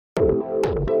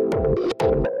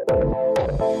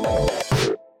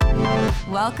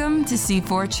Welcome to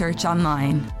C4 Church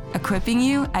Online, equipping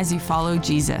you as you follow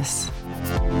Jesus.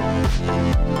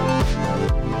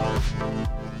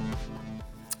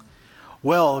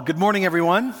 Well, good morning,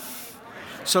 everyone.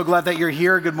 So glad that you're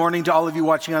here. Good morning to all of you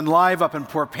watching on live up in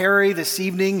Port Perry this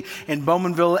evening, in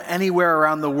Bowmanville, anywhere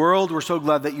around the world. We're so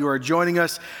glad that you are joining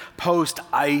us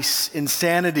post-ice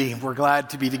insanity. We're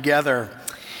glad to be together.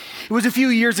 It was a few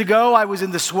years ago. I was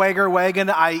in the Swagger wagon,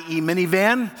 i.e.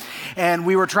 minivan, and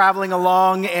we were traveling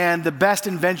along, and the best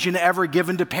invention ever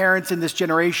given to parents in this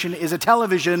generation is a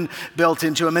television built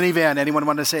into a minivan. Anyone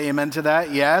want to say amen to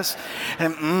that? Yes?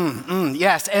 And,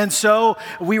 yes. And so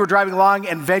we were driving along,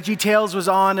 and VeggieTales was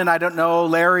on, and I don't know,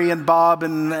 Larry and Bob,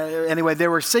 and anyway, they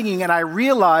were singing, and I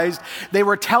realized they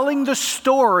were telling the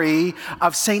story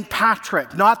of St.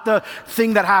 Patrick, not the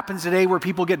thing that happens today where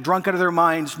people get drunk out of their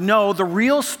minds. No, the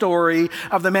real story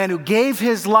of the man who gave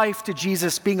his life to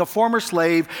Jesus, being a former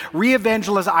slave,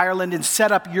 re-evangelized Ireland, and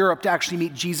set up Europe to actually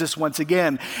meet Jesus once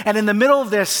again. And in the middle of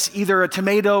this, either a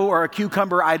tomato or a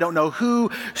cucumber, I don't know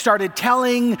who, started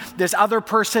telling this other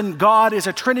person, God is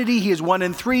a Trinity. He is one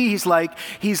in three. He's like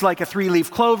a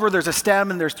three-leaf clover. There's a stem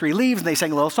and there's three leaves, and they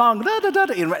sang a little song, da, da, da,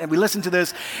 da, and we listened to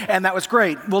this, and that was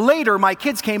great. Well, later, my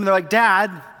kids came and they're like, Dad,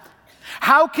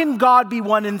 how can God be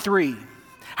one in three?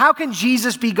 How can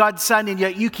Jesus be God's son, and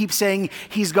yet you keep saying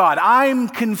he's God? I'm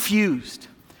confused,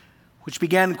 which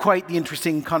began quite the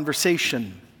interesting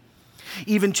conversation.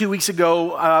 Even 2 weeks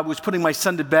ago, I was putting my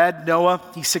son to bed, Noah.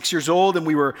 He's 6 years old, and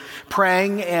we were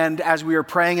praying, and as we were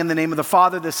praying in the name of the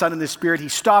Father, the Son, and the Spirit, he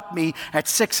stopped me at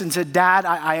 6 and said, Dad,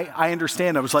 I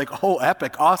understand. I was like, oh,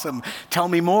 epic, awesome, tell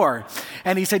me more.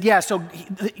 And he said, yeah, so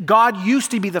God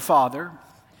used to be the Father,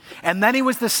 and then he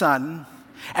was the Son,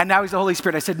 and now he's the Holy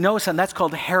Spirit. I said, no, son, that's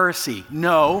called heresy.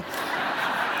 No.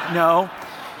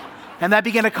 And that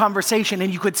began a conversation,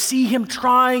 and you could see him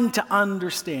trying to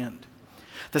understand.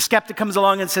 The skeptic comes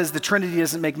along and says the Trinity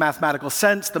doesn't make mathematical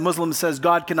sense. The Muslim says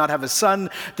God cannot have a son.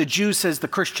 The Jew says the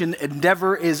Christian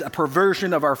endeavor is a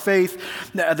perversion of our faith.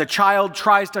 The child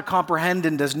tries to comprehend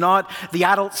and does not. The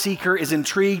adult seeker is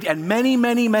intrigued. And many,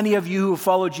 many, many of you who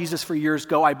follow Jesus for years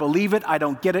go, I believe it, I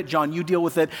don't get it. John, you deal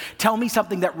with it. Tell me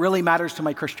something that really matters to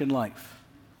my Christian life.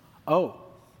 Oh.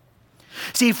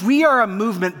 See, if we are a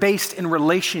movement based in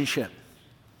relationship,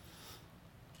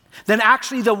 then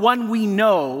actually the one we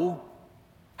know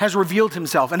has revealed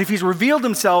himself. And if he's revealed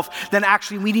himself, then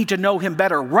actually we need to know him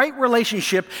better. Right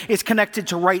relationship is connected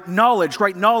to right knowledge.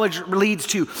 Right knowledge leads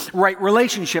to right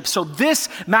relationship. So this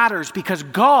matters because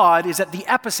God is at the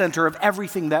epicenter of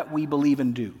everything that we believe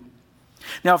and do.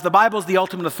 Now, if the Bible is the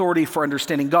ultimate authority for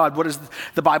understanding God, what does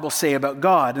the Bible say about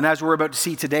God? And as we're about to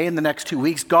see today in the next 2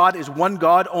 weeks, God is one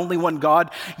God, only one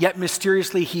God, yet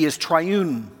mysteriously he is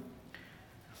triune.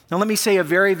 Now let me say a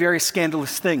very, very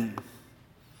scandalous thing.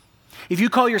 If you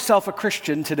call yourself a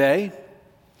Christian today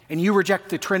and you reject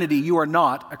the Trinity, you are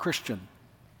not a Christian.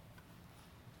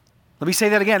 Let me say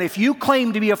that again. If you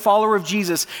claim to be a follower of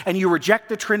Jesus and you reject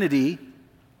the Trinity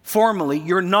formally,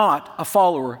 you're not a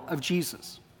follower of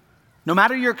Jesus, no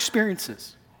matter your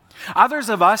experiences. Others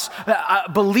of us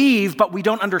believe, but we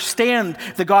don't understand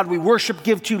the God we worship,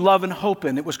 give to, love, and hope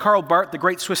in. It was Karl Barth, the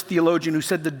great Swiss theologian, who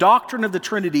said the doctrine of the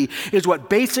Trinity is what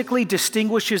basically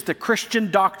distinguishes the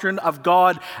Christian doctrine of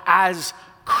God as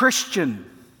Christian.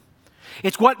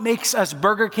 It's what makes us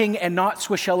Burger King and not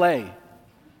Swiss Chalet.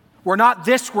 We're not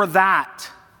this, we're that.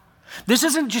 This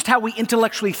isn't just how we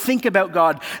intellectually think about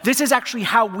God. This is actually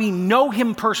how we know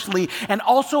him personally and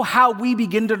also how we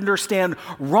begin to understand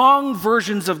wrong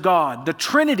versions of God. The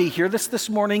Trinity, hear this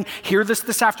morning, hear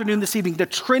this afternoon, this evening. The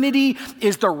Trinity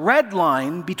is the red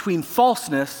line between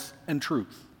falseness and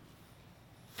truth.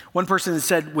 One person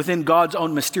said, within God's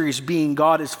own mysterious being,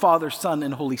 God is Father, Son,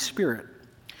 and Holy Spirit.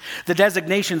 The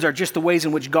designations are just the ways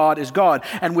in which God is God.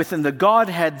 And within the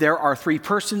Godhead, there are three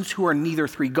persons who are neither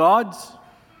three gods,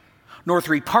 nor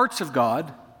three parts of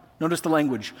God, notice the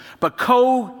language, but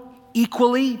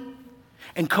co-equally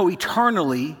and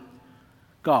co-eternally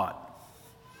God.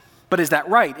 But is that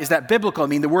right? Is that biblical? I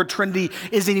mean, the word Trinity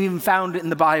isn't even found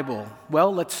in the Bible.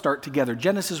 Well, let's start together.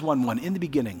 Genesis 1:1, in the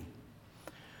beginning,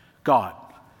 God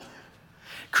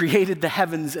created the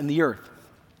heavens and the earth.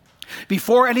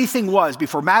 Before anything was,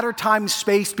 before matter, time,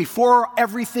 space, before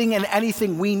everything and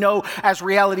anything we know as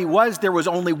reality was, there was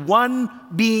only one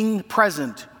being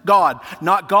present, God.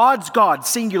 Not God's God,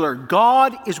 singular.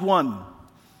 God is one.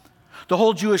 The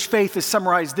whole Jewish faith is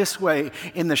summarized this way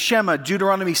in the Shema,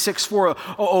 Deuteronomy 6:4.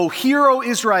 O hear, O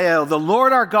Israel, the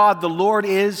Lord our God, the Lord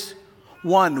is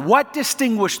One. What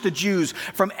distinguished the Jews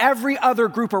from every other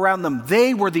group around them?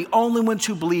 They were the only ones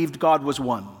who believed God was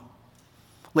one.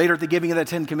 Later, at the giving of the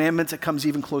Ten Commandments, it comes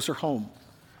even closer home.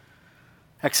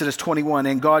 Exodus 21,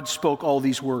 and God spoke all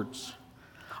these words.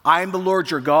 I am the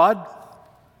Lord your God,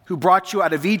 who brought you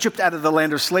out of Egypt, out of the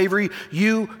land of slavery.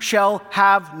 You shall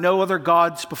have no other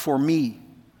gods before me.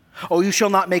 Oh, you shall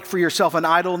not make for yourself an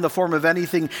idol in the form of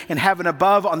anything in heaven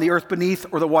above, on the earth beneath,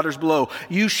 or the waters below.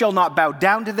 You shall not bow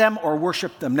down to them or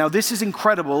worship them. Now, this is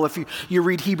incredible. If you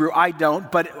read Hebrew, I don't,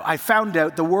 but I found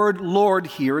out the word Lord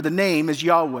here, the name is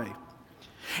Yahweh.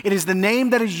 It is the name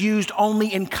that is used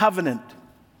only in covenant.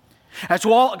 As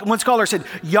one scholar said,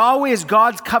 Yahweh is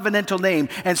God's covenantal name,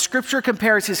 and Scripture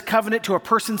compares his covenant to a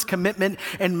person's commitment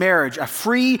in marriage, a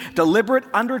free, deliberate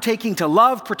undertaking to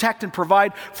love, protect, and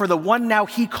provide for the one now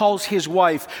he calls his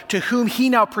wife, to whom he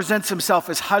now presents himself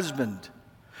as husband.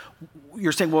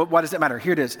 You're saying, well, why does that matter?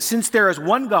 Here it is. Since there is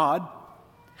one God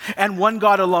and one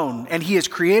God alone, and he is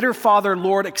Creator, Father,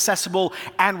 Lord, accessible,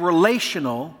 and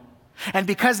relational, and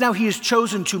because now he is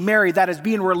chosen to marry, that is,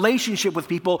 be in relationship with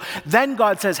people, then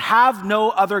God says, have no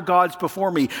other gods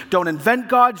before me. Don't invent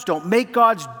gods, don't make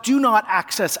gods, do not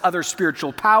access other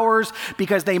spiritual powers,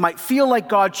 because they might feel like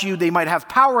God to you, they might have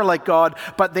power like God,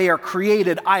 but they are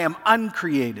created. I am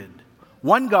uncreated.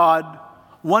 One God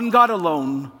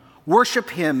alone,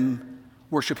 worship him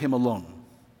alone.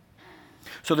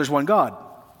 So there's one God.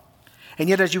 And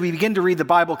yet as we begin to read the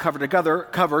Bible cover to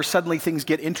cover, suddenly things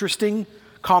get interesting,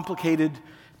 complicated,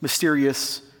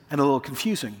 mysterious, and a little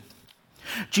confusing.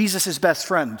 Jesus' best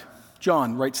friend,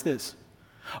 John, writes this.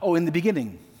 Oh, in the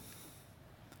beginning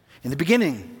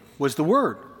was the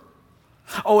Word.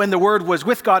 Oh, and the Word was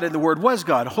with God, and the Word was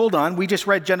God. Hold on, we just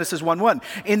read Genesis 1:1.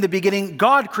 In the beginning,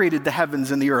 God created the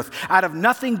heavens and the earth. Out of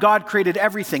nothing, God created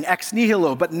everything, ex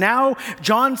nihilo. But now,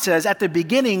 John says, at the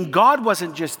beginning, God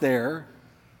wasn't just there,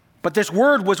 but this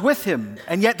Word was with him,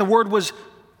 and yet the Word was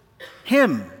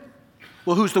him.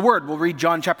 Well, who's the Word? We'll read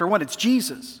John chapter 1. It's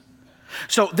Jesus.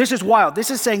 So this is wild. This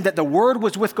is saying that the Word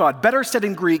was with God. Better said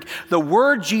in Greek, the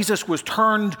Word Jesus was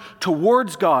turned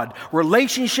towards God.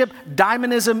 Relationship,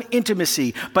 daimonism,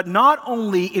 intimacy. But not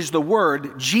only is the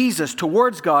Word, Jesus,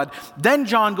 towards God, then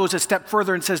John goes a step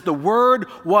further and says the Word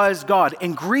was God.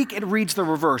 In Greek, it reads the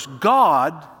reverse.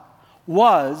 God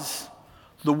was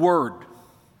the Word.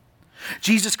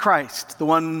 Jesus Christ, the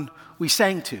one we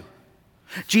sang to.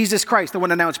 Jesus Christ, the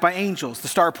one announced by angels, the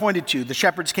star pointed to, the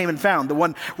shepherds came and found, the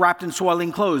one wrapped in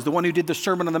swaddling clothes, the one who did the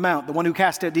Sermon on the Mount, the one who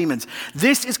cast out demons.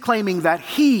 This is claiming that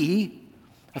he,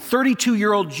 a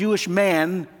 32-year-old Jewish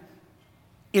man,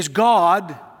 is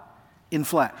God in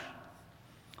flesh.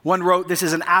 One wrote, this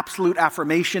is an absolute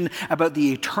affirmation about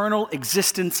the eternal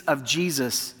existence of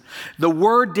Jesus. The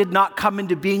Word did not come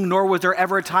into being, nor was there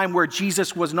ever a time where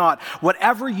Jesus was not.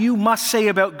 Whatever you must say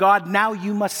about God, now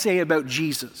you must say about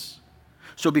Jesus.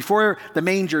 So before the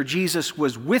manger, Jesus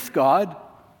was with God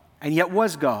and yet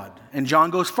was God. And John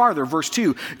goes farther, verse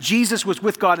 2. Jesus was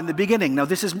with God in the beginning. Now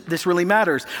this really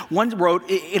matters. One wrote,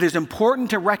 it is important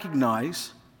to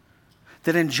recognize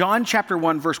that in John chapter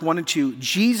 1, verse 1 and 2,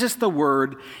 Jesus the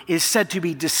Word is said to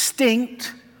be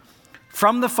distinct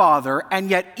from the Father and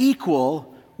yet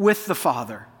equal with the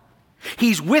Father.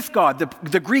 He's with God.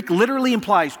 The Greek literally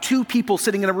implies two people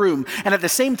sitting in a room, and at the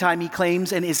same time he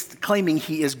claims and is claiming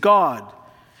he is God.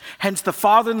 Hence, the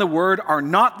Father and the Word are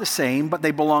not the same, but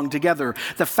they belong together.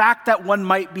 The fact that one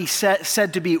might be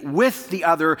said to be with the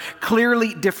other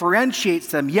clearly differentiates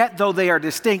them, yet though they are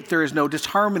distinct, there is no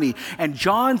disharmony. And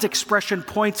John's expression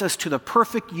points us to the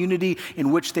perfect unity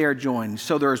in which they are joined.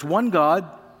 So there is one God,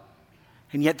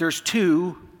 and yet there's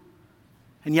two,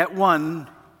 and yet one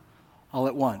all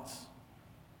at once.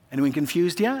 Anyone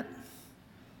confused yet?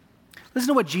 Listen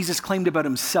to what Jesus claimed about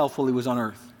himself while he was on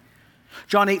earth.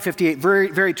 John 8:58, very,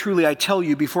 very truly I tell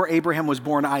you, before Abraham was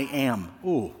born, I am.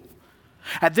 Ooh.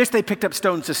 At this they picked up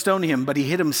stones to stone him, but he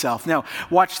hid himself. Now,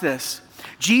 watch this.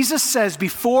 Jesus says,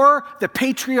 before the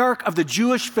patriarch of the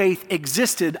Jewish faith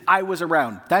existed, I was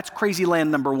around. That's crazy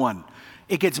land number one.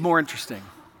 It gets more interesting.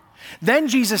 Then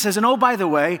Jesus says, and oh, by the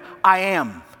way, I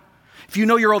am. If you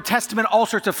know your Old Testament, all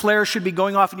sorts of flares should be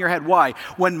going off in your head. Why?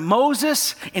 When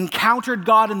Moses encountered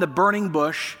God in the burning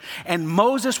bush, and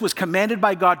Moses was commanded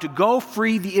by God to go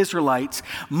free the Israelites,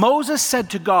 Moses said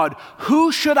to God,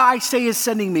 who should I say is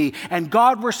sending me? And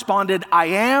God responded, I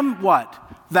am what?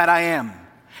 That I am.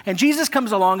 And Jesus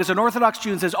comes along as an Orthodox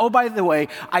Jew and says, oh, by the way,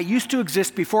 I used to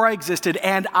exist before I existed,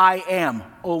 and I am.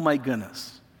 Oh my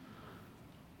goodness.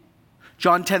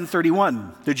 John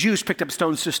 10:31, the Jews picked up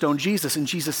stones to stone Jesus, and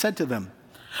Jesus said to them,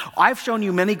 I've shown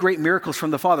you many great miracles from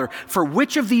the Father. For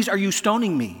which of these are you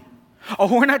stoning me?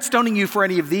 Oh, we're not stoning you for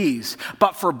any of these,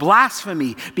 but for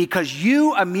blasphemy, because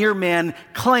you, a mere man,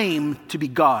 claim to be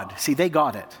God. See, they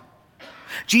got it.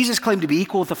 Jesus claimed to be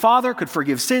equal with the Father, could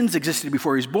forgive sins, existed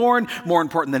before he was born, more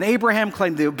important than Abraham,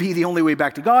 claimed to be the only way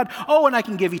back to God. Oh, and I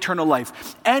can give eternal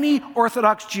life. Any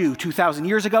Orthodox Jew 2,000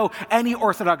 years ago, any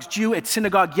Orthodox Jew at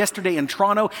synagogue yesterday in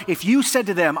Toronto, if you said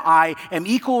to them, I am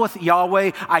equal with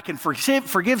Yahweh, I can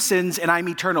forgive sins, and I'm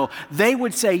eternal, they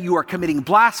would say you are committing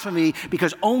blasphemy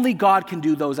because only God can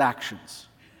do those actions.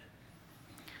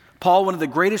 Paul, one of the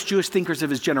greatest Jewish thinkers of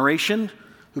his generation,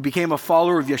 who became a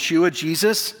follower of Yeshua,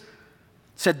 Jesus,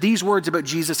 said these words about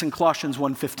Jesus in Colossians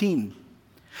 1:15.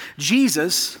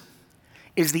 Jesus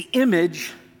is the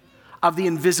image of the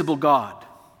invisible God.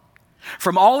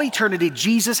 From all eternity,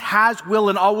 Jesus has, will,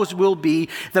 and always will be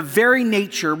the very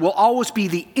nature, will always be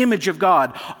the image of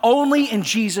God. Only in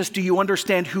Jesus do you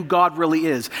understand who God really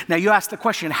is. Now you ask the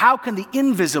question, how can the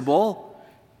invisible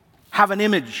have an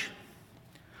image?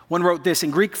 One wrote this,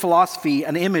 in Greek philosophy,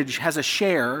 an image has a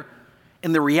share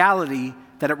in the reality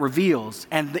that it reveals,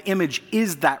 and the image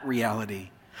is that reality.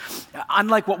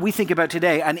 Unlike what we think about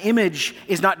today, an image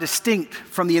is not distinct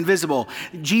from the invisible.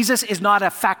 Jesus is not a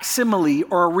facsimile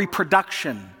or a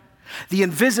reproduction. The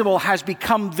invisible has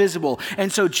become visible,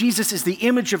 and so Jesus is the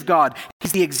image of God.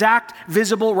 He's the exact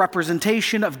visible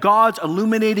representation of God's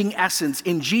illuminating essence.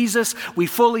 In Jesus, we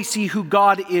fully see who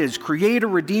God is: creator,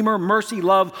 redeemer, mercy,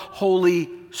 love, holy,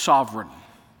 sovereign.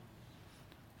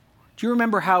 Do you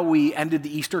remember how we ended the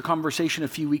Easter conversation a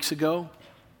few weeks ago?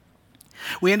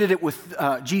 We ended it with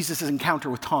Jesus' encounter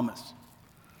with Thomas.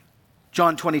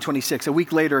 John 20:26. A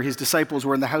week later, his disciples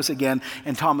were in the house again,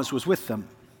 and Thomas was with them.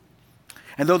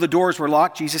 And though the doors were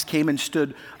locked, Jesus came and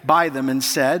stood by them and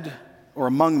said, or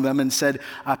among them, and said,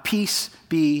 peace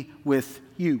be with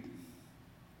you.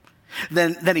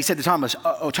 Then he said to Thomas,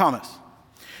 oh, Thomas,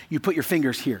 you put your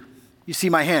fingers here. You see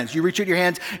my hands. You reach out your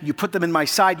hands, you put them in my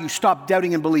side, you stop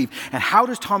doubting and believe. And how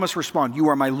does Thomas respond? You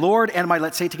are my Lord and my,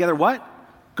 let's say together, what?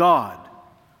 God.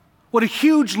 What a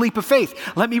huge leap of faith.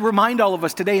 Let me remind all of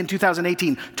us today in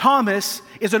 2018, Thomas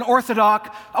is an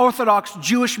Orthodox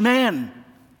Jewish man.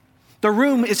 The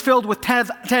room is filled with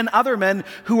 10 other men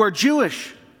who are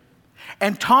Jewish.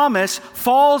 And Thomas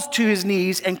falls to his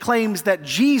knees and claims that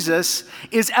Jesus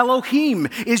is Elohim,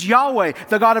 is Yahweh,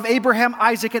 the God of Abraham,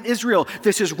 Isaac, and Israel.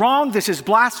 This is wrong, this is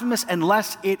blasphemous,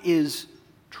 unless it is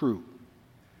true.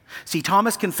 See,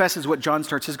 Thomas confesses what John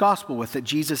starts his gospel with, that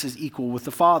Jesus is equal with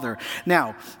the Father.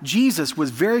 Now, Jesus was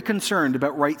very concerned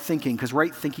about right thinking, because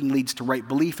right thinking leads to right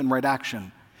belief and right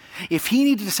action. If he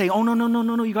needed to say, oh,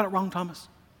 no, you got it wrong, Thomas.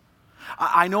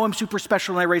 I know I'm super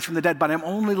special and I raised from the dead, but I'm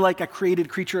only like a created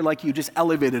creature like you, just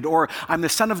elevated. Or I'm the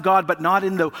Son of God, but not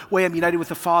in the way I'm united with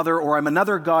the Father. Or I'm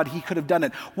another God, he could have done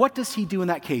it. What does he do in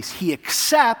that case? He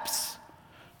accepts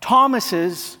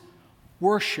Thomas's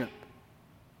worship.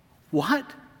 What?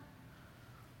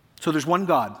 So there's one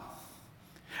God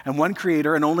and one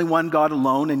creator and only one God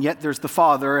alone, and yet there's the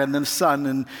Father and the Son,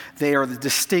 and they are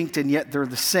distinct and yet they're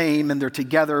the same, and they're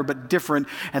together but different.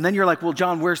 And then you're like, well,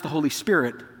 John, where's the Holy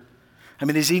Spirit? I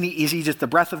mean, is he just the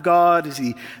breath of God? Is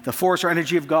he the force or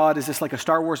energy of God? Is this like a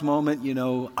Star Wars moment?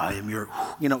 I am your,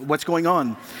 what's going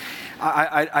on?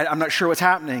 I'm not sure what's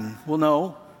happening. Well,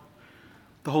 no.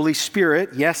 The Holy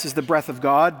Spirit, yes, is the breath of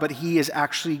God, but he is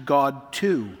actually God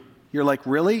too. You're like,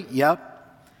 really? Yep.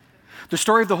 The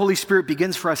story of the Holy Spirit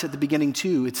begins for us at the beginning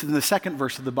too. It's in the second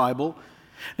verse of the Bible.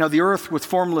 Now the earth was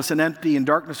formless and empty, and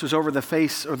darkness was over the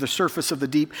face or the surface of the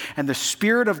deep, and the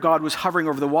Spirit of God was hovering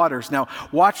over the waters. Now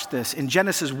watch this. In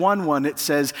Genesis 1:1 it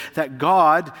says that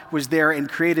God was there and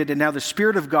created, and now the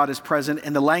Spirit of God is present,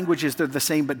 and the languages, they're the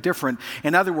same but different.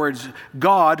 In other words,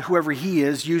 God, whoever he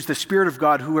is, used the Spirit of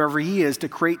God, whoever he is, to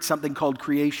create something called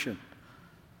creation.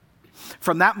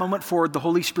 From that moment forward, the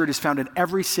Holy Spirit is found in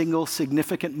every single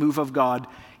significant move of God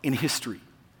in history.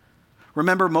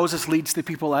 Remember, Moses leads the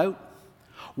people out?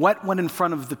 What went in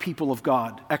front of the people of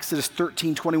God? Exodus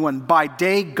 13:21. By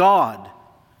day, God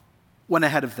went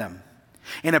ahead of them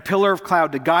in a pillar of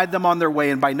cloud to guide them on their way,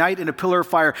 and by night in a pillar of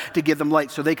fire to give them light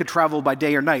so they could travel by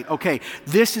day or night. Okay,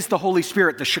 this is the Holy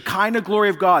Spirit, the Shekinah glory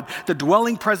of God, the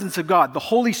dwelling presence of God, the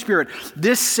Holy Spirit.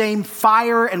 This same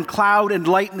fire and cloud and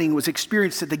lightning was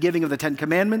experienced at the giving of the Ten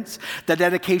Commandments, the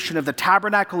dedication of the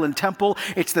tabernacle and temple.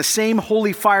 It's the same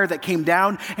holy fire that came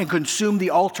down and consumed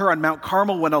the altar on Mount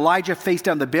Carmel when Elijah faced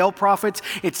down the Baal prophets.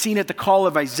 It's seen at the call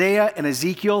of Isaiah and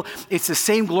Ezekiel. It's the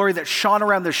same glory that shone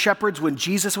around the shepherds when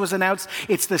Jesus was announced.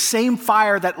 It's the same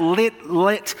fire that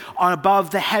lit on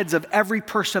above the heads of every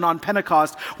person on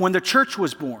Pentecost when the church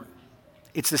was born.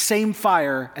 It's the same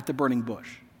fire at the burning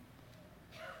bush.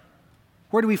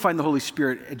 Where do we find the Holy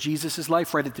Spirit? At Jesus'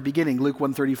 life, right at the beginning, Luke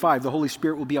 1:35. The Holy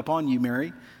Spirit will be upon you,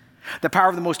 Mary. The power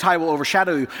of the Most High will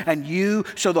overshadow you, and you,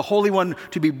 so the Holy One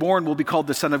to be born, will be called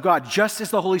the Son of God. Just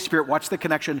as the Holy Spirit, watch the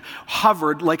connection,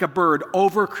 hovered like a bird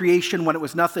over creation when it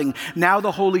was nothing, now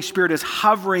the Holy Spirit is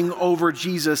hovering over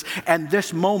Jesus, and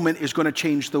this moment is going to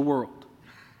change the world.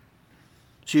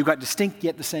 So you've got distinct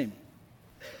yet the same.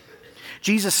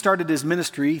 Jesus started his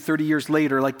ministry 30 years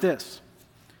later like this.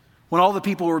 When all the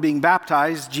people were being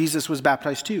baptized, Jesus was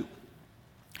baptized too.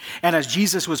 And as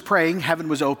Jesus was praying, heaven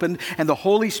was opened, and the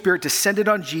Holy Spirit descended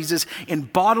on Jesus in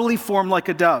bodily form like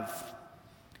a dove.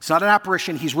 It's not an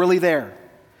apparition, he's really there.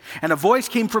 And a voice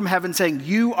came from heaven saying,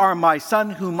 "You are my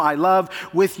Son whom I love,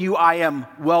 with you I am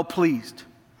well pleased."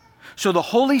 So the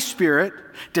Holy Spirit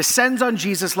descends on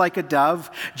Jesus like a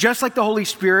dove, just like the Holy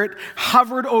Spirit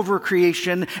hovered over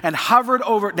creation and hovered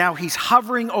over, now he's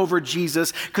hovering over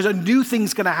Jesus because a new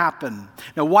thing's going to happen.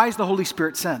 Now, why is the Holy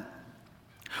Spirit sent?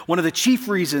 One of the chief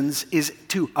reasons is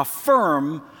to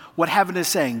affirm what heaven is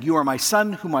saying. You are my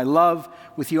Son whom I love,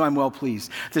 with you I'm well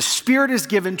pleased. The Spirit is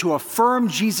given to affirm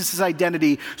Jesus'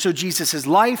 identity so Jesus'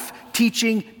 life,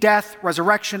 teaching, death,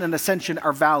 resurrection, and ascension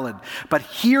are valid. But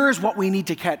here's what we need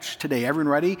to catch today.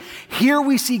 Everyone ready? Here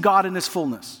we see God in his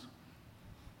fullness.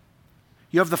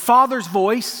 You have the Father's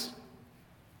voice,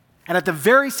 and at the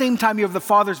very same time you have the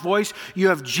Father's voice, you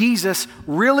have Jesus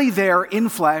really there in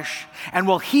flesh. And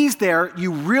while he's there,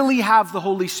 you really have the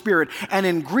Holy Spirit. And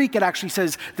in Greek, it actually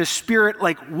says the Spirit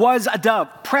was a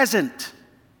dove, present.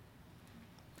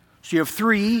 So you have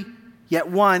three, yet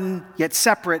one, yet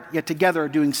separate, yet together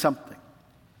doing something.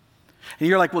 And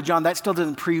you're like, well, John, that still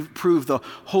doesn't prove the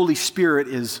Holy Spirit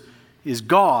is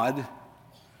God.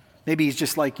 Maybe he's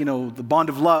just like, the bond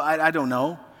of love. I don't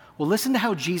know. Well, listen to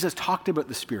how Jesus talked about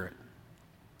the Spirit.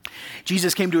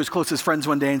 Jesus came to his closest friends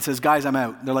one day and says, "Guys, I'm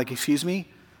out." They're like, "Excuse me?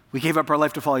 We gave up our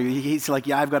life to follow you." He's like,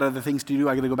 "Yeah, I've got other things to do.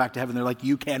 I got to go back to heaven." They're like,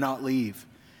 "You cannot leave."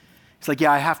 He's like,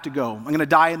 "Yeah, I have to go. I'm going to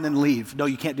die and then leave." "No,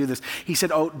 you can't do this." He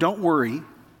said, "Oh, don't worry.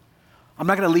 I'm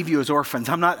not going to leave you as orphans.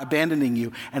 I'm not abandoning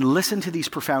you." And listen to these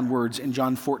profound words in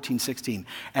John 14:16.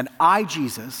 "And I,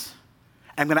 Jesus,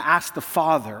 am going to ask the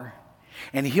Father,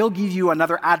 and he'll give you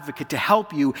another advocate to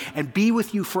help you and be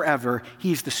with you forever.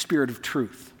 He's the Spirit of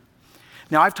truth."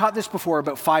 Now, I've taught this before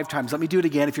about 5 times. Let me do it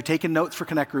again. If you're taking notes for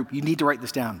Connect Group, you need to write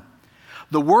this down.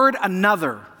 The word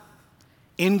another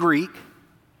in Greek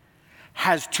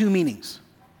has 2 meanings.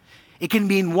 It can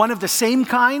mean one of the same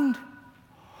kind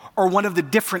or one of the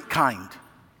different kind.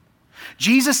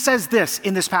 Jesus says this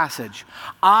in this passage: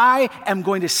 "I am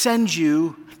going to send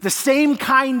you the same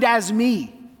kind as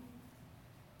me."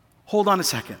 Hold on a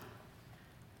second.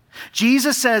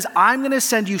 Jesus says, "I'm going to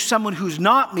send you someone who's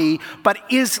not me, but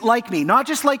is like me." Not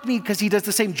just like me because he does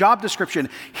the same job description.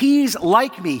 He's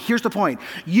like me. Here's the point.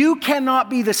 You cannot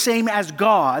be the same as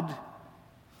God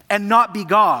and not be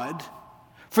God,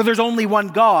 for there's only one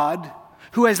God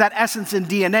who has that essence and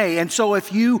DNA. And so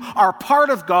if you are part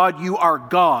of God, you are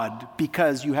God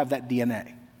because you have that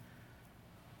DNA.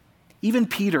 Even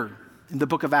Peter in the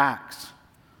book of Acts,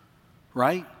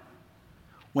 right?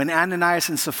 When Ananias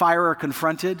and Sapphira are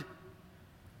confronted,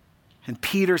 and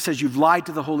Peter says, "You've lied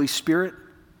to the Holy Spirit."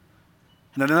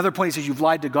 And at another point he says, "You've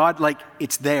lied to God,"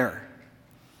 it's there.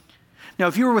 Now,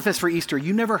 if you were with us for Easter,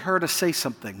 you never heard us say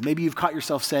something. Maybe you've caught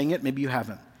yourself saying it, maybe you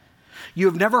haven't. You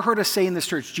have never heard us say in this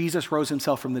church, Jesus rose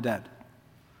himself from the dead.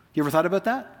 You ever thought about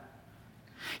that?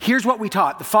 Here's what we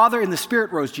taught. The Father and the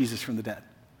Spirit rose Jesus from the dead.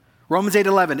 Romans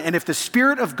 8:11, "And if the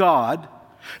Spirit of God,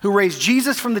 who raised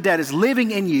Jesus from the dead, is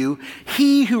living in you,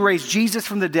 he who raised Jesus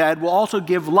from the dead will also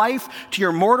give life to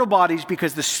your mortal bodies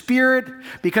because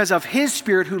of his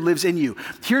Spirit who lives in you."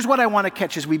 Here's what I want to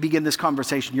catch as we begin this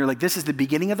conversation. You're like, this is the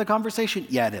beginning of the conversation?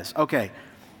 Yeah, it is. Okay.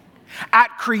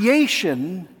 At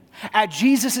creation, at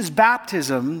Jesus'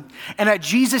 baptism, and at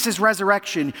Jesus'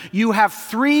 resurrection, you have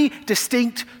 3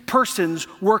 distinct persons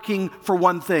working for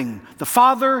one thing: the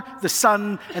Father, the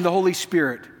Son, and the Holy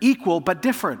Spirit. Equal but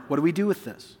different. What do we do with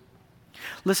this?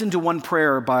 Listen to one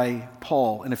prayer by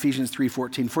Paul in Ephesians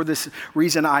 3:14. "For this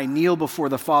reason I kneel before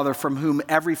the Father, from whom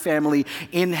every family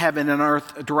in heaven and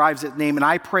earth derives its name, and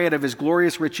I pray out of his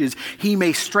glorious riches he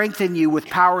may strengthen you with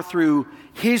power through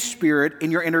his Spirit in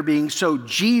your inner being, so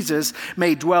Jesus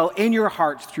may dwell in your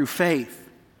hearts through faith."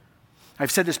 I've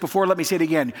said this before, let me say it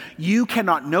again. You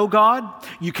cannot know God.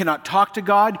 You cannot talk to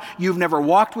God. You've never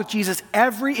walked with Jesus.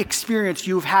 Every experience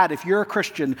you've had, if you're a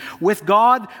Christian, with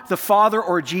God, the Father,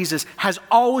 or Jesus, has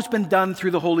always been done through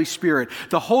the Holy Spirit.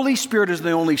 The Holy Spirit is the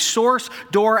only source,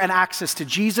 door, and access to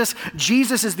Jesus.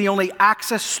 Jesus is the only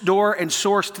access, door, and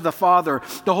source to the Father.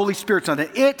 The Holy Spirit's not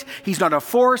an it. He's not a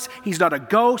force. He's not a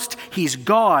ghost. He's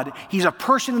God. He's a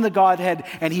person in the Godhead,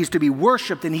 and he's to be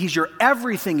worshiped, and he's your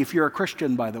everything if you're a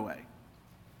Christian, by the way.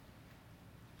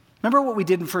 Remember what we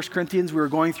did in 1 Corinthians? We were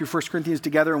going through 1 Corinthians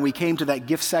together and we came to that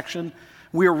gift section.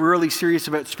 We are really serious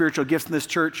about spiritual gifts in this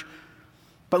church.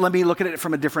 But let me look at it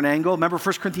from a different angle. Remember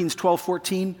 1 Corinthians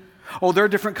 12:14? Oh, there are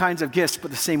different kinds of gifts, but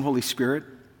the same Holy Spirit.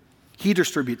 He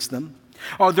distributes them.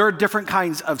 Oh, there are different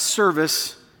kinds of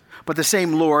service, but the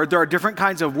same Lord. There are different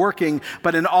kinds of working,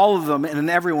 but in all of them and in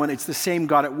everyone, it's the same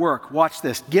God at work. Watch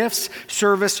this. Gifts,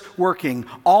 service, working,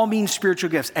 all mean spiritual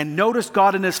gifts. And notice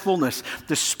God in his fullness.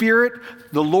 The Spirit,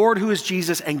 the Lord who is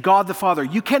Jesus, and God the Father.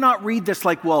 You cannot read this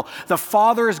like, well, the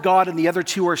Father is God and the other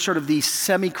two are sort of these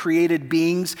semi-created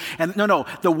beings. And no.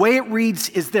 The way it reads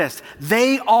is this.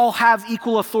 They all have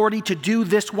equal authority to do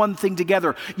this one thing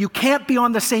together. You can't be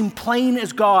on the same plane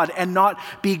as God and not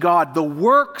be God. The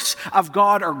works of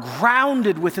God are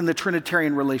grounded within the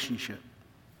Trinitarian relationship.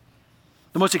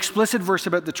 The most explicit verse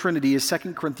about the Trinity is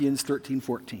 2 Corinthians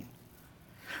 13:14.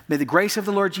 May the grace of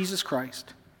the Lord Jesus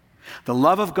Christ, the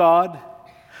love of God,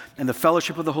 and the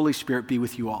fellowship of the Holy Spirit be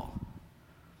with you all.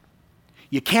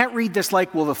 You can't read this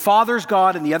like, well, the Father's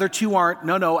God and the other two aren't.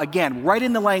 No. Again, right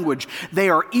in the language, they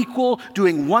are equal,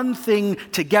 doing one thing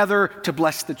together to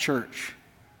bless the church.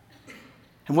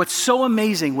 And what's so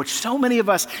amazing, which so many of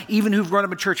us, even who've grown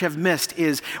up in church, have missed,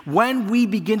 is when we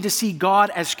begin to see God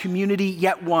as community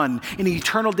yet one in an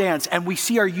eternal dance, and we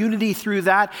see our unity through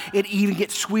that, it even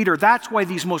gets sweeter. That's why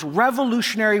these most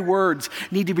revolutionary words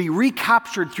need to be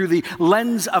recaptured through the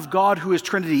lens of God who is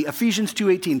Trinity. Ephesians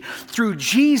 2:18, through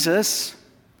Jesus,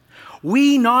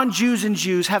 we non-Jews and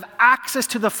Jews have access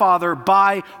to the Father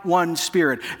by one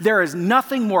Spirit. There is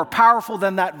nothing more powerful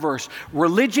than that verse.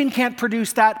 Religion can't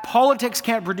produce that. Politics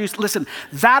can't produce. Listen,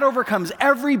 that overcomes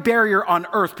every barrier on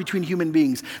earth between human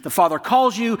beings. The Father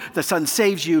calls you, the Son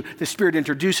saves you, the Spirit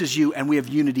introduces you, and we have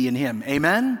unity in Him.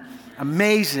 Amen?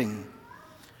 Amazing.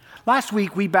 Last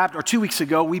week, 2 weeks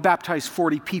ago, we baptized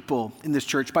 40 people in this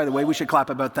church. By the way, we should clap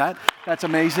about that. That's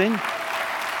amazing.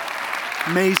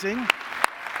 Amazing.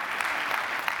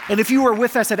 And if you were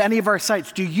with us at any of our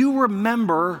sites, do you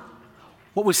remember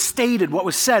what was stated, what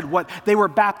was said, what they were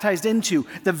baptized into?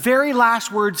 The very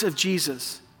last words of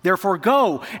Jesus. Therefore,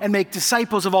 go and make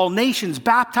disciples of all nations,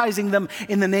 baptizing them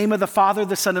in the name of the Father,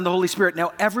 the Son, and the Holy Spirit.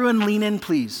 Now, everyone lean in,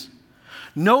 please.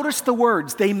 Notice the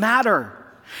words. They matter.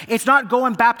 It's not go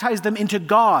and baptize them into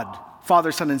God,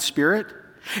 Father, Son, and Spirit.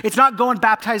 It's not go and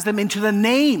baptize them into the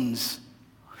names.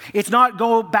 It's not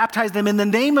go baptize them in the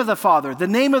name of the Father, the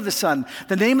name of the Son,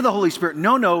 the name of the Holy Spirit.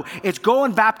 No. It's go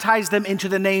and baptize them into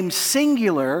the name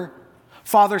singular,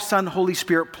 Father, Son, Holy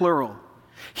Spirit, plural.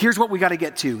 Here's what we got to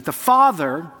get to. The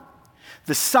Father,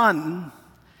 the Son,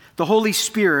 the Holy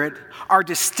Spirit are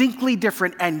distinctly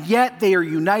different, and yet they are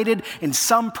united in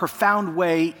some profound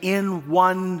way in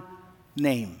one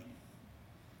name.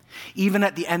 Even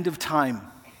at the end of time,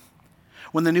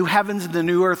 when the new heavens and the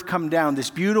new earth come down, this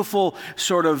beautiful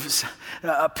sort of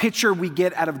picture we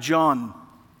get out of John,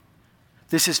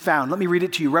 this is found. Let me read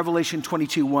it to you. Revelation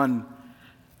 22:1.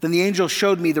 Then the angel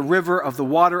showed me the river of the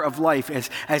water of life,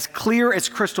 as clear as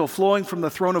crystal, flowing from the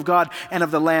throne of God and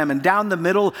of the Lamb. And down the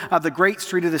middle of the great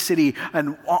street of the city,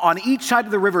 and on each side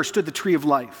of the river stood the tree of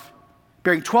life,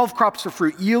 bearing 12 crops of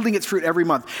fruit, yielding its fruit every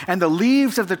month. And the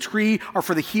leaves of the tree are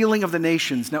for the healing of the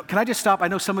nations. Now, can I just stop? I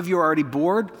know some of you are already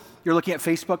bored. You're looking at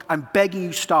Facebook. I'm begging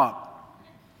you, stop.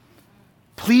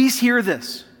 Please hear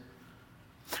this.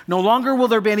 No longer will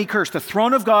there be any curse. The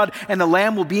throne of God and the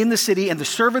Lamb will be in the city, and the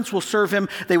servants will serve him.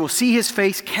 They will see his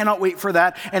face. Cannot wait for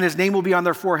that. And his name will be on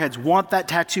their foreheads. Want that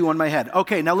tattoo on my head.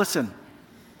 Okay, now listen.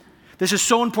 This is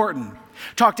so important.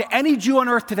 Talk to any Jew on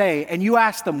earth today, and you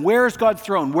ask them, where is God's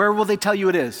throne? Where will they tell you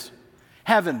it is?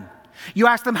 Heaven. You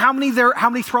ask them how many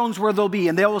thrones will there be,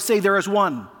 and they will say there is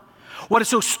one. What is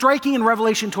so striking in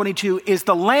Revelation 22 is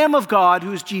the Lamb of God,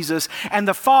 who is Jesus, and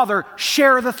the Father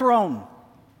share the throne.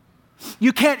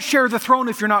 You can't share the throne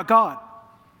if you're not God.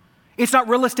 It's not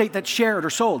real estate that's shared or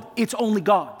sold. It's only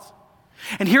God's.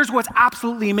 And here's what's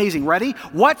absolutely amazing. Ready?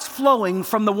 What's flowing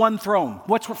from the one throne?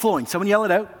 What's flowing? Someone yell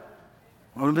it out.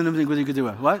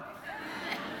 What?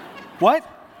 What?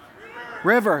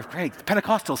 River. Great. The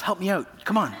Pentecostals, help me out.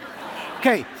 Come on.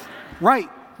 Okay, right.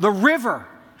 The river.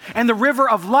 and the river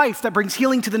of life that brings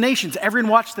healing to the nations.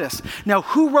 Everyone watch this. Now,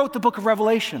 who wrote the book of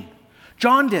Revelation?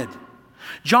 John did.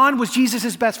 John was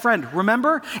Jesus' best friend,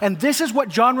 remember? And this is what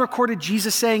John recorded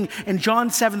Jesus saying in John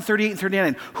 7:38 and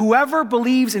 39. Whoever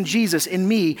believes in Jesus, in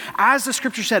me, as the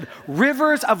scripture said,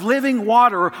 rivers of living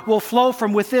water will flow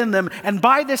from within them. And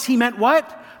by this he meant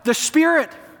what? The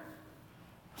Spirit.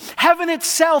 Heaven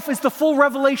itself is the full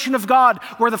revelation of God,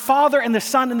 where the Father and the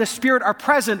Son and the Spirit are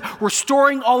present,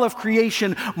 restoring all of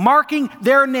creation, marking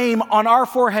their name on our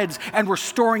foreheads, and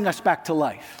restoring us back to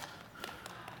life.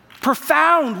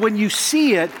 Profound when you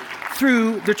see it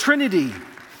through the Trinity.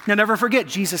 Now, never forget,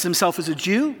 Jesus himself is a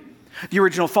Jew. The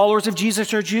original followers of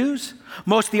Jesus are Jews.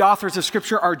 Most of the authors of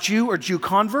Scripture are Jew or Jew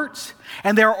converts,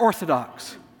 and they are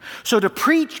Orthodox. So to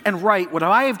preach and write what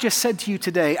I have just said to you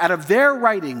today out of their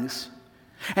writings,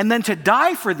 and then to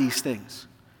die for these things,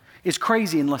 is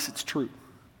crazy unless it's true.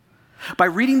 By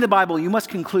reading the Bible, you must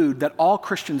conclude that all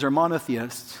Christians are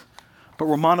monotheists, but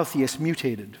we're monotheists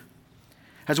mutated.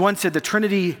 As one said, the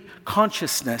Trinity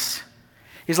consciousness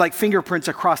is like fingerprints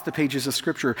across the pages of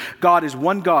Scripture. God is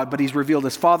one God, but he's revealed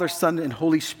as Father, Son, and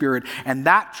Holy Spirit, and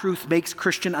that truth makes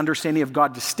Christian understanding of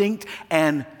God distinct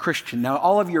and Christian. Now,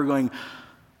 all of you are going,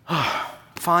 oh,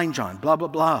 fine, John, blah, blah,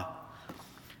 blah.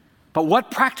 But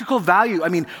what practical value? I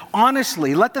mean,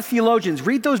 honestly, let the theologians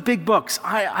read those big books.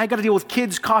 I got to deal with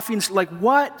kids, coffee, and like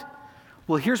what?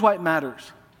 Well, here's why it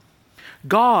matters.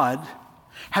 God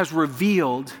has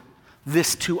revealed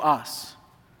this to us.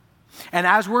 And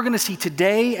as we're going to see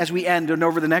today, as we end and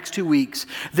over the next 2 weeks,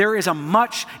 there is a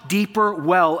much deeper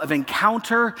well of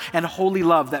encounter and holy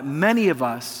love that many of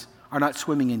us are not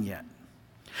swimming in yet.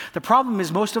 The problem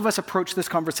is most of us approach this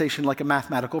conversation like a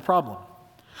mathematical problem.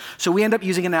 So we end up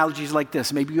using analogies like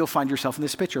this. Maybe you'll find yourself in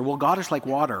this picture. Well, God is like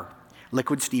water,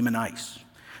 liquid, steam, and ice.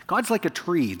 God's like a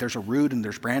tree. There's a root, and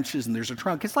there's branches, and there's a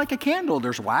trunk. It's like a candle.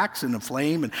 There's wax and a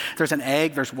flame, and there's an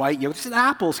egg, there's white yolk, there's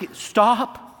apples.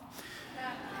 Stop.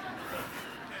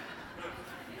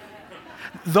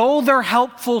 Though they're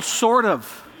helpful, sort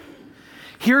of.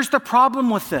 Here's the problem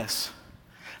with this.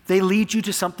 They lead you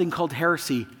to something called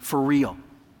heresy for real.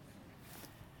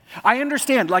 I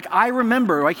understand, like I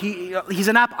remember, like he's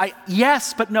an app.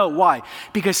 Yes, but no. Why?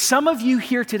 Because some of you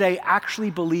here today actually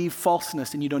believe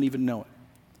falseness and you don't even know it.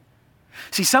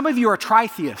 See, some of you are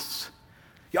tritheists.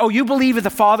 Oh, you believe that the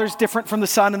Father's different from the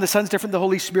Son and the Son's different from the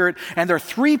Holy Spirit, and they're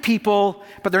three people,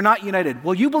 but they're not united.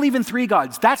 Well, you believe in three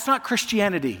gods. That's not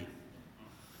Christianity.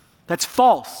 That's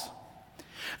false.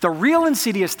 The real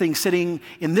insidious thing sitting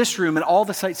in this room and all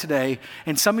the sites today,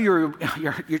 and some of you,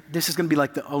 this is going to be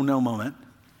like the oh no moment,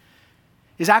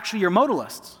 is actually your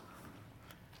modalists.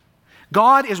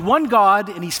 God is one God,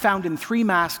 and he's found in three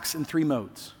masks and three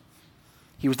modes.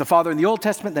 He was the Father in the Old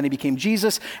Testament, then he became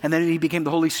Jesus, and then he became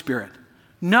the Holy Spirit.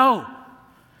 No,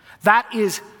 that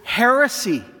is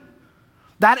heresy.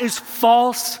 That is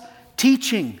false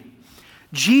teaching.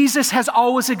 Jesus has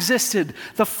always existed.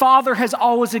 The Father has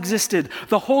always existed.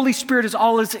 The Holy Spirit has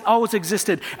always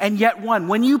existed. And yet one.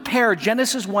 When you pair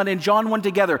Genesis 1 and John 1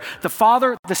 together, the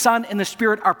Father, the Son, and the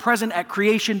Spirit are present at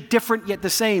creation, different yet the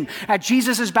same. At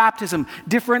Jesus' baptism,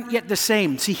 different yet the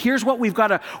same. See, here's what we've got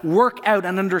to work out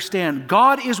and understand.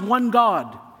 God is one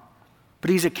God, but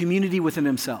he's a community within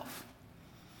himself.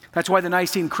 That's why the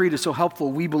Nicene Creed is so helpful.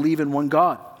 We believe in one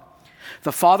God.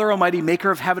 The Father Almighty,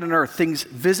 maker of heaven and earth, things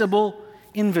visible,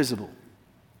 invisible.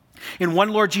 In one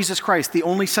Lord Jesus Christ, the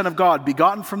only Son of God,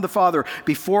 begotten from the Father,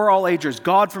 before all ages,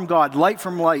 God from God, light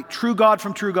from light, true God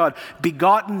from true God,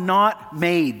 begotten, not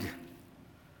made,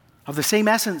 of the same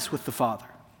essence with the Father.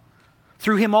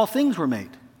 Through him all things were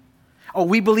made. Oh,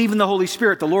 we believe in the Holy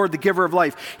Spirit, the Lord, the giver of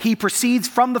life. He proceeds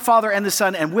from the Father and the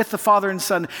Son, and with the Father and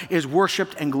Son is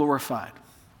worshiped and glorified.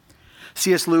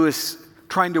 C.S. Lewis,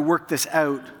 trying to work this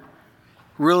out,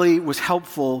 really was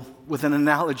helpful with an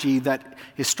analogy that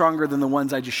is stronger than the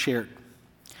ones I just shared.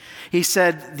 He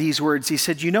said these words. He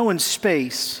said, you know, in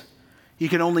space, you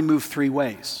can only move three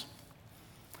ways.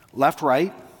 Left,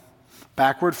 right,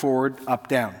 backward, forward, up,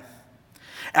 down.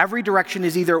 Every direction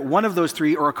is either one of those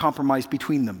three or a compromise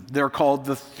between them. They're called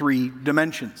the three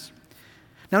dimensions.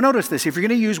 Now notice this. If you're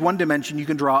going to use one dimension, you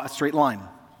can draw a straight line.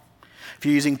 If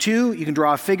you're using two, you can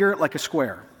draw a figure like a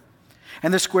square.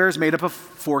 And the square is made up of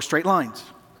four straight lines.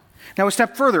 Now a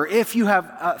step further, if you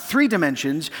have three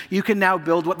dimensions, you can now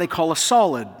build what they call a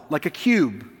solid, like a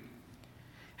cube.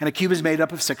 And a cube is made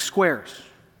up of 6 squares.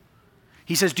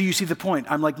 He says, do you see the point?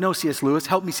 I'm like, no, C.S. Lewis,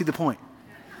 help me see the point.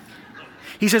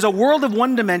 He says, a world of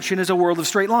one dimension is a world of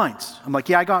straight lines. I'm like,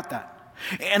 yeah, I got that.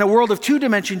 In a world of two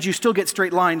dimensions, you still get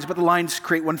straight lines, but the lines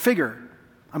create one figure.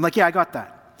 I'm like, yeah, I got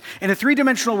that. In a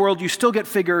three-dimensional world, you still get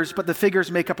figures, but the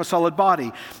figures make up a solid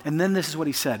body. And then this is what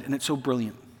he said, and it's so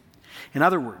brilliant. In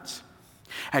other words,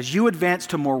 as you advance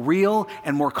to more real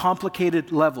and more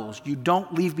complicated levels, you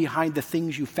don't leave behind the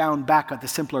things you found back at the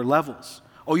simpler levels.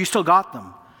 Oh, you still got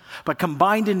them, but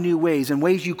combined in new ways, in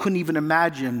ways you couldn't even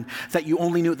imagine that you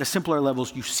only knew at the simpler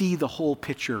levels, you see the whole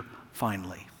picture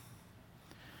finally.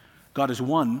 God is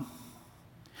one,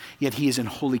 yet he is in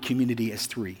holy community as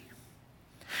three.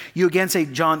 You again say,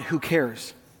 John, who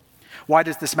cares? Why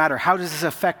does this matter? How does this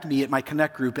affect me at my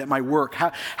Connect group, at my work?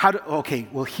 Okay,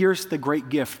 well, here's the great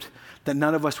gift that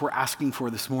none of us were asking for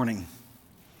this morning.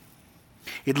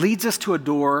 It leads us to a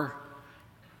door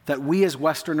that we as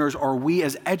Westerners or we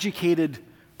as educated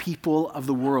people of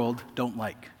the world don't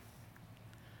like.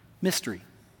 Mystery.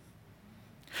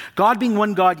 God being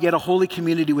one God, yet a holy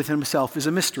community within himself is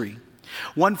a mystery.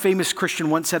 One famous Christian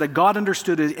once said, a God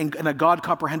understood and a God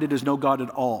comprehended is no God at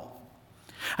all.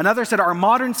 Another said, our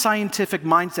modern scientific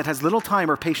mindset has little time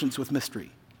or patience with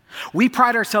mystery. We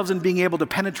pride ourselves in being able to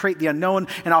penetrate the unknown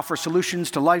and offer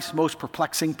solutions to life's most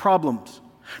perplexing problems.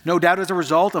 No doubt as a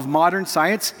result of modern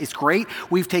science, it's great.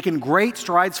 We've taken great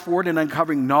strides forward in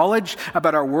uncovering knowledge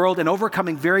about our world and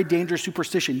overcoming very dangerous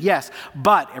superstition. Yes,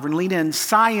 but, everyone lean in,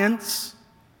 science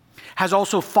has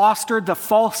also fostered the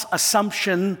false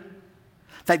assumption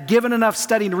that given enough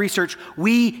study and research,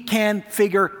 we can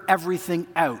figure everything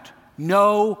out.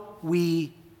 No,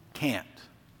 we can't.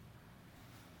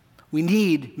 We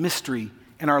need mystery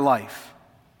in our life.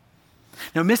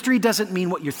 Now, mystery doesn't mean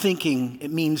what you're thinking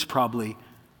it means probably.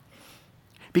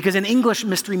 Because in English,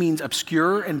 mystery means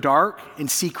obscure and dark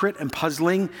and secret and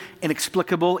puzzling,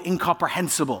 inexplicable,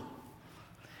 incomprehensible.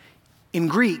 In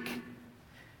Greek,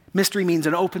 mystery means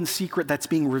an open secret that's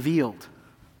being revealed.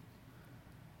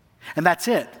 And that's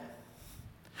it.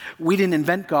 We didn't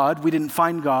invent God. We didn't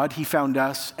find God. He found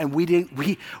us. And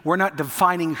we're not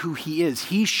defining who he is.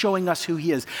 He's showing us who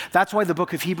he is. That's why the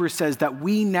book of Hebrews says that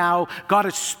God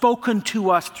has spoken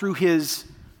to us through his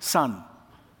Son.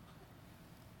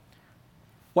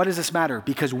 Why does this matter?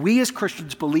 Because we as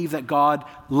Christians believe that God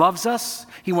loves us,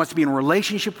 he wants to be in a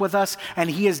relationship with us, and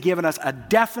he has given us a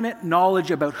definite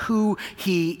knowledge about who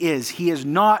he is. He is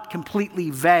not completely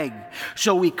vague.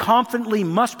 So we confidently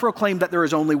must proclaim that there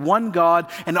is only one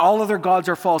God and all other gods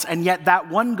are false, and yet that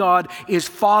one God is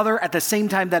Father at the same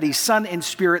time that he's Son and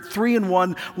Spirit, three in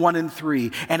one, one in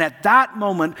three. And at that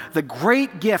moment, the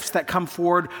great gifts that come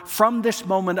forward from this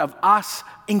moment of us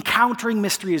encountering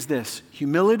mystery is this: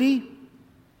 humility,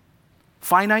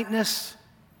 finiteness,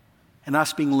 and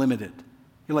us being limited.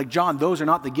 You're like, John, those are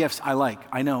not the gifts I like.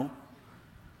 I know.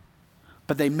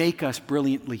 But they make us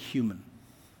brilliantly human.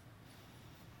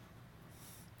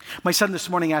 My son this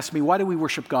morning asked me, why do we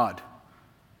worship God?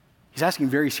 He's asking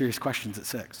very serious questions at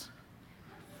 6.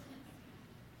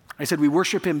 I said, we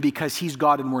worship him because he's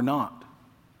God and we're not.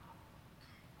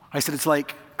 I said, it's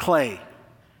like clay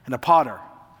and a potter.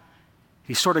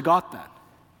 He sort of got that.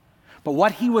 But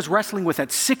what he was wrestling with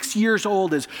at 6 years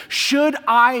old is, should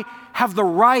I have the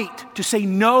right to say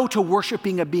no to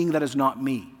worshiping a being that is not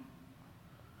me?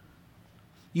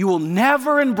 You will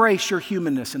never embrace your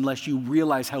humanness unless you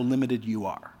realize how limited you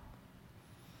are.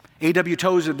 A.W.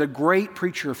 Tozer, the great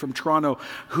preacher from Toronto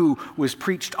who was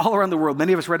preached all around the world,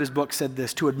 many of us read his book, said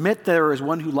this: to admit there is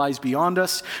one who lies beyond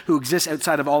us, who exists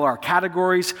outside of all our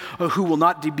categories, who will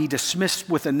not be dismissed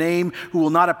with a name, who will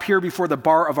not appear before the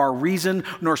bar of our reason,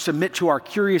 nor submit to our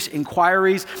curious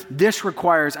inquiries, this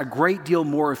requires a great deal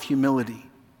more of humility.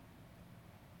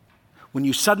 When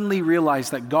you suddenly realize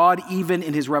that God, even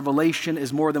in his revelation,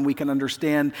 is more than we can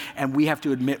understand, and we have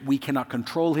to admit we cannot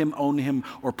control him, own him,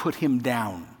 or put him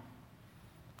down,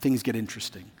 things get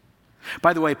interesting.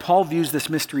 By the way, Paul views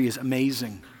this mystery as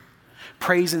amazing,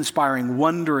 praise-inspiring,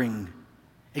 wondering,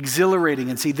 exhilarating.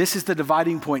 And see, this is the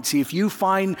dividing point. See, if you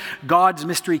find God's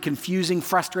mystery confusing,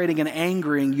 frustrating, and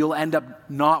angering, you'll end up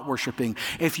not worshiping.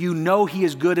 If you know he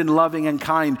is good and loving and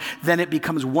kind, then it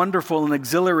becomes wonderful and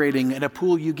exhilarating and a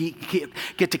pool you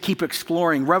get to keep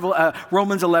exploring.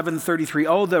 Romans 11:33,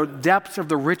 oh, the depths of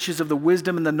the riches of the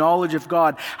wisdom and the knowledge of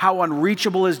God, how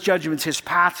unreachable his judgments, his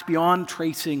paths beyond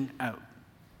tracing out.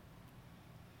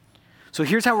 So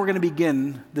here's how we're going to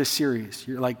begin this series.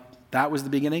 You're like, that was the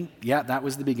beginning? Yeah, that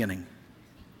was the beginning.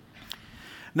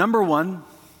 Number one,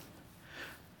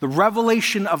 the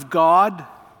revelation of God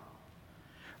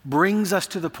brings us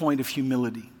to the point of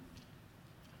humility.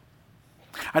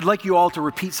 I'd like you all to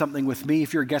repeat something with me.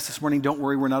 If you're a guest this morning, don't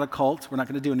worry, we're not a cult. We're not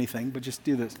going to do anything, but just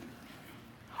do this.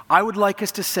 I would like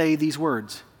us to say these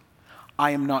words: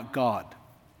 I am not God.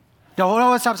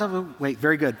 No, stop. Wait,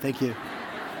 very good, thank you.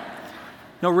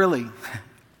 No, really.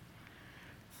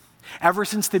 Ever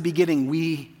since the beginning,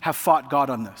 we have fought God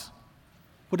on this.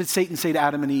 What did Satan say to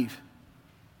Adam and Eve?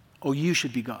 Oh, you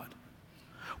should be God.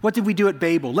 What did we do at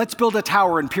Babel? Let's build a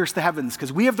tower and pierce the heavens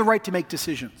because we have the right to make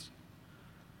decisions.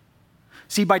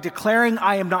 See, by declaring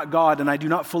I am not God and I do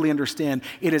not fully understand,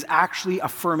 it is actually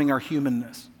affirming our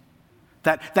humanness.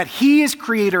 That he is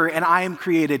creator and I am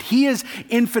created. He is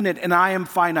infinite and I am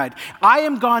finite. I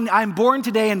am born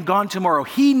today and gone tomorrow.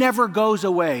 He never goes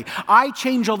away. I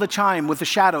change all the time with the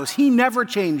shadows. He never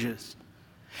changes.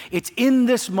 It's in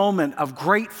this moment of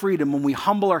great freedom when we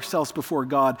humble ourselves before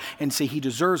God and say he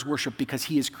deserves worship because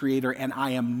he is creator and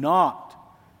I am not,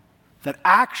 that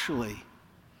actually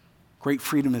great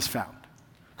freedom is found.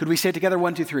 Could we say it together?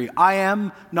 1, 2, 3. I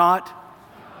am not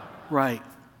right.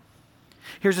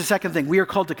 Here's the second thing. We are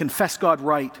called to confess God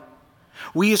right.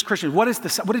 We as Christians, what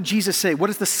did Jesus say? What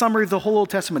is the summary of the whole Old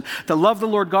Testament? To love the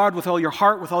Lord God with all your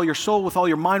heart, with all your soul, with all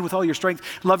your mind, with all your strength.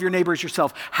 Love your neighbor as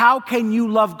yourself. How can you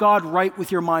love God right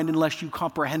with your mind unless you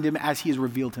comprehend him as he has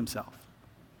revealed himself?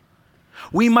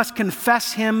 We must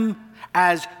confess him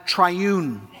as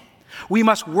triune. We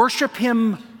must worship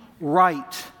him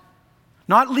right.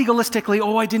 Not legalistically,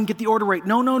 oh, I didn't get the order right.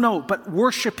 No, but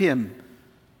worship him.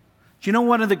 Do you know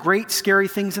one of the great scary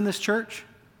things in this church?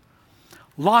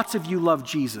 Lots of you love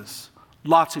Jesus.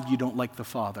 Lots of you don't like the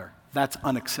Father. That's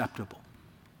unacceptable.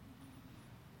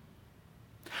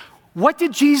 What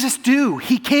did Jesus do?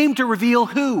 He came to reveal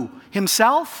who?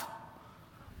 Himself?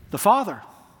 The Father.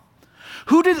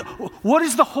 What is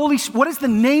the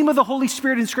name of the Holy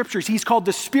Spirit in Scriptures? He's called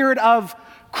the Spirit of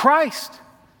Christ.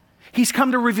 He's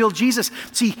come to reveal Jesus.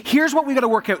 See, here's what we got to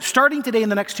work out starting today in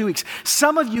the next 2 weeks.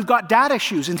 Some of you've got dad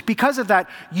issues, and because of that,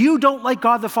 you don't like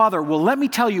God the Father. Well, let me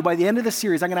tell you, by the end of the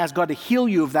series, I'm going to ask God to heal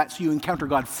you of that so you encounter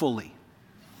God fully.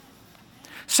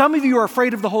 Some of you are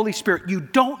afraid of the Holy Spirit. You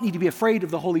don't need to be afraid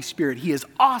of the Holy Spirit. He is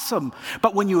awesome.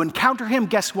 But when you encounter him,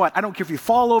 guess what? I don't care if you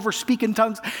fall over, speak in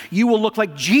tongues, you will look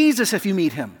like Jesus if you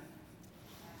meet him.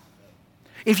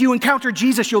 If you encounter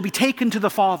Jesus, you'll be taken to the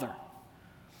Father.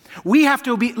 We have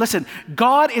to listen,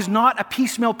 God is not a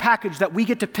piecemeal package that we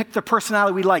get to pick the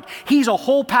personality we like. He's a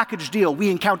whole package deal. We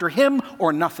encounter him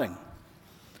or nothing.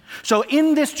 So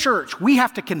in this church, we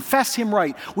have to confess him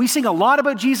right. We sing a lot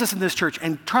about Jesus in this church,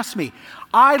 and trust me,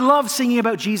 I love singing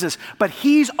about Jesus, but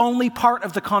he's only part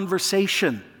of the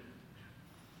conversation.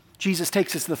 Jesus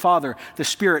takes us to the Father. The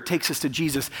Spirit takes us to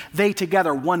Jesus. They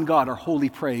together, one God, are wholly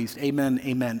praised. Amen,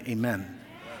 amen, amen.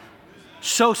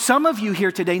 So some of you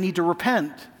here today need to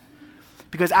repent.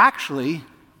 Because actually,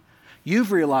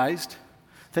 you've realized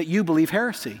that you believe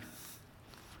heresy.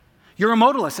 You're a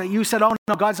modalist. And you said, oh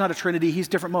no, God's not a Trinity, he's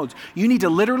different modes. You need to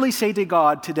literally say to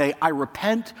God today, I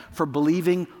repent for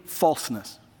believing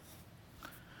falseness.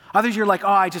 Others, you're like, oh,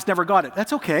 I just never got it.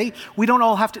 That's okay. We don't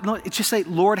all have to. No, it's just say,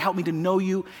 Lord, help me to know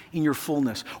you in your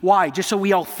fullness. Why? Just so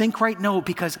we all think right? No,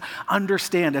 because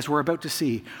understand, as we're about to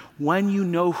see, when you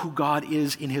know who God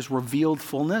is in his revealed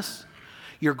fullness,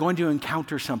 you're going to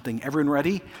encounter something. Everyone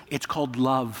ready? It's called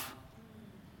love.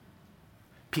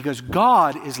 Because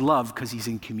God is love because he's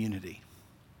in community.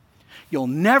 You'll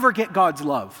never get God's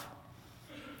love.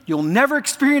 You'll never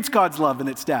experience God's love in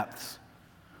its depths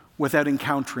without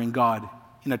encountering God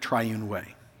in a triune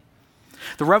way.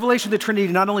 The revelation of the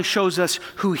Trinity not only shows us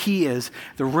who he is,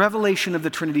 the revelation of the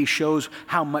Trinity shows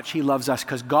how much he loves us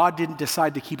because God didn't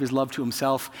decide to keep his love to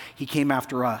himself. He came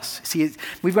after us. See,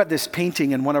 we've got this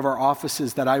painting in one of our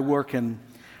offices that I work in.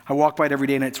 I walk by it every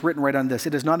day and it's written right on this.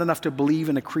 It is not enough to believe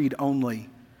in a creed only.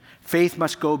 Faith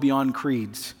must go beyond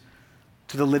creeds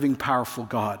to the living, powerful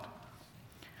God.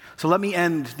 So let me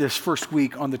end this first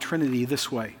week on the Trinity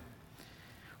this way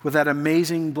with that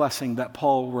amazing blessing that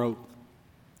Paul wrote.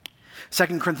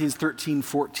 2 Corinthians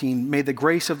 13:14, may the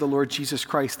grace of the Lord Jesus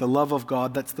Christ, the love of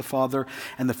God, that's the Father,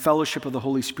 and the fellowship of the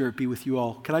Holy Spirit be with you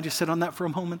all. Can I just sit on that for a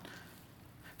moment?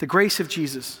 The grace of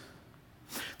Jesus,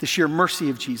 the sheer mercy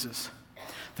of Jesus,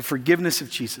 the forgiveness of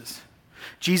Jesus,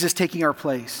 Jesus taking our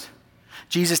place,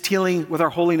 Jesus dealing with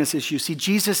our holiness issues. See,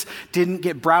 Jesus didn't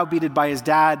get browbeated by his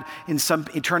dad in some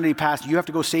eternity past. You have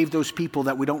to go save those people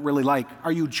that we don't really like.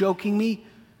 Are you joking me?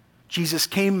 Jesus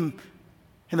came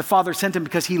and the Father sent him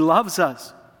because he loves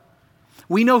us.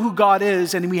 We know who God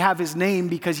is and we have his name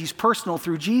because he's personal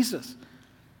through Jesus.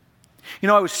 You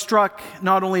know, I was struck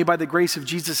not only by the grace of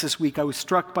Jesus this week, I was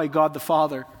struck by God the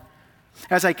Father.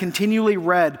 As I continually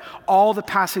read all the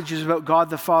passages about God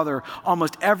the Father,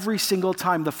 almost every single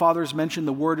time the Father is mentioned,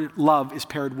 the word love is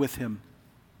paired with him.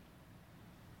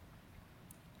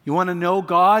 You want to know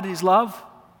God is love?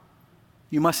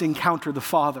 You must encounter the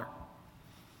Father.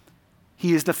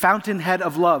 He is the fountainhead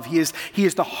of love. He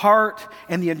is the heart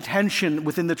and the intention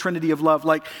within the Trinity of love.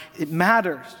 Like, it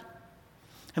matters.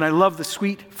 And I love the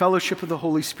sweet fellowship of the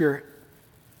Holy Spirit,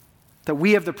 that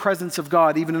we have the presence of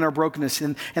God even in our brokenness.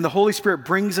 And the Holy Spirit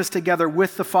brings us together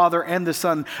with the Father and the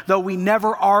Son. Though we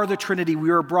never are the Trinity, we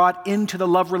are brought into the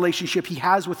love relationship he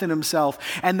has within himself.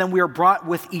 And then we are brought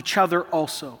with each other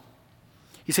also.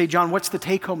 You say, John, what's the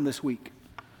take home this week?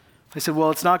 I said,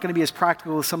 well, it's not going to be as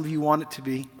practical as some of you want it to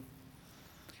be.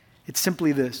 It's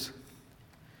simply this.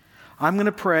 I'm going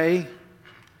to pray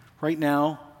right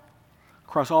now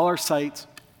across all our sites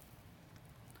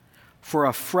for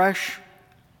a fresh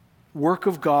work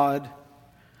of God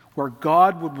where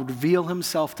God would reveal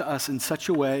himself to us in such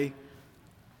a way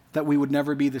that we would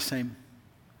never be the same.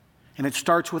 And it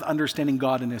starts with understanding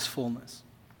God in his fullness.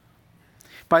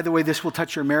 By the way, this will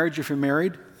touch your marriage if you're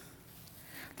married.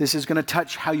 This is going to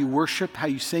touch how you worship, how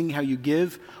you sing, how you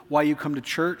give, why you come to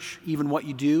church, even what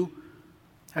you do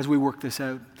as we work this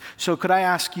out. So could I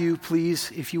ask you, please,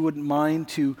 if you wouldn't mind,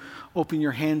 to open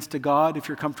your hands to God, if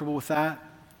you're comfortable with that,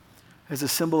 as a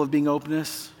symbol of being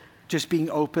openness. Just being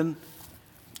open.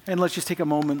 And let's just take a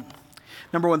moment.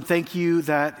 Number one, thank you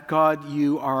that, God,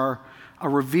 you are a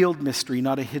revealed mystery,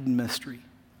 not a hidden mystery.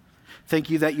 Thank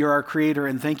you that you're our creator,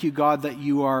 and thank you, God, that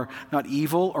you are not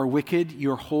evil or wicked,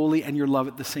 you're holy and you're love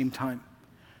at the same time.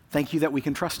 Thank you that we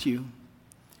can trust you.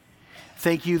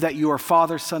 Thank you that you are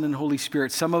Father, Son, and Holy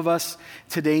Spirit. Some of us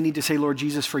today need to say, Lord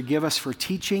Jesus, forgive us for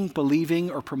teaching,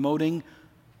 believing, or promoting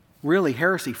really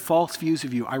heresy, false views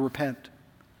of you. I repent.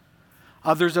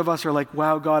 Others of us are like,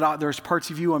 wow, God, there's parts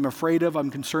of you I'm afraid of,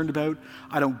 I'm concerned about,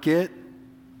 I don't get.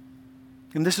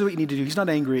 And this is what you need to do. He's not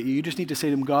angry at you. You just need to say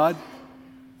to him, God,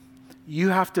 you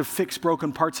have to fix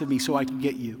broken parts of me so I can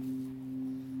get you.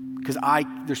 Because I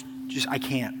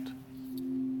can't.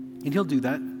 And he'll do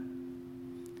that.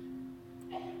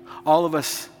 All of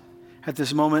us at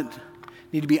this moment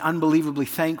need to be unbelievably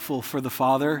thankful for the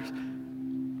Father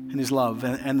and his love,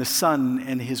 and the Son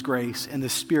and his grace, and the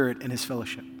Spirit and his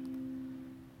fellowship.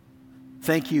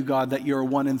 Thank you, God, that you're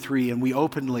one and three, and we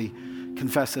openly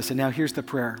confess this. And now here's the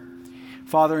prayer.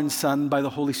 Father and Son, by the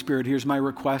Holy Spirit, here's my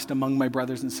request among my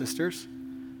brothers and sisters.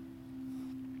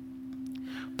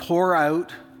 Pour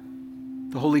out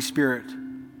the Holy Spirit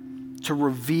to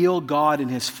reveal God in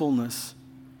his fullness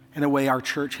in a way our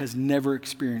church has never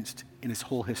experienced in its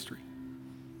whole history.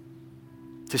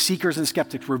 To seekers and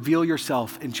skeptics, reveal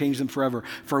yourself and change them forever.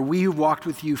 For we who walked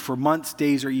with you for months,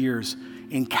 days, or years,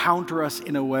 encounter us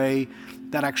in a way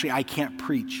that actually I can't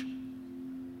preach,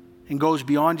 and goes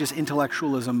beyond just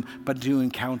intellectualism, but to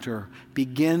encounter.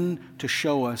 Begin to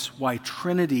show us why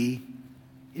Trinity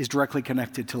is directly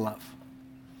connected to love.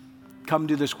 Come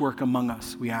do this work among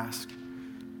us, we ask.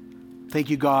 Thank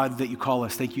you, God, that you call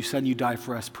us. Thank you, Son, you die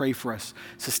for us. Pray for us.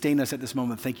 Sustain us at this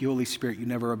moment. Thank you, Holy Spirit, you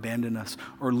never abandon us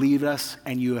or leave us,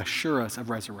 and you assure us of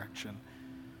resurrection.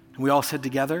 And we all said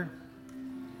together,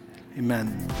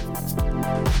 amen.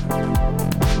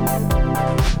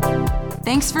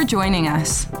 Thanks for joining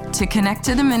us. To connect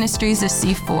to the ministries of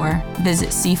C4, visit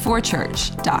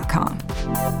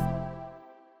c4church.com.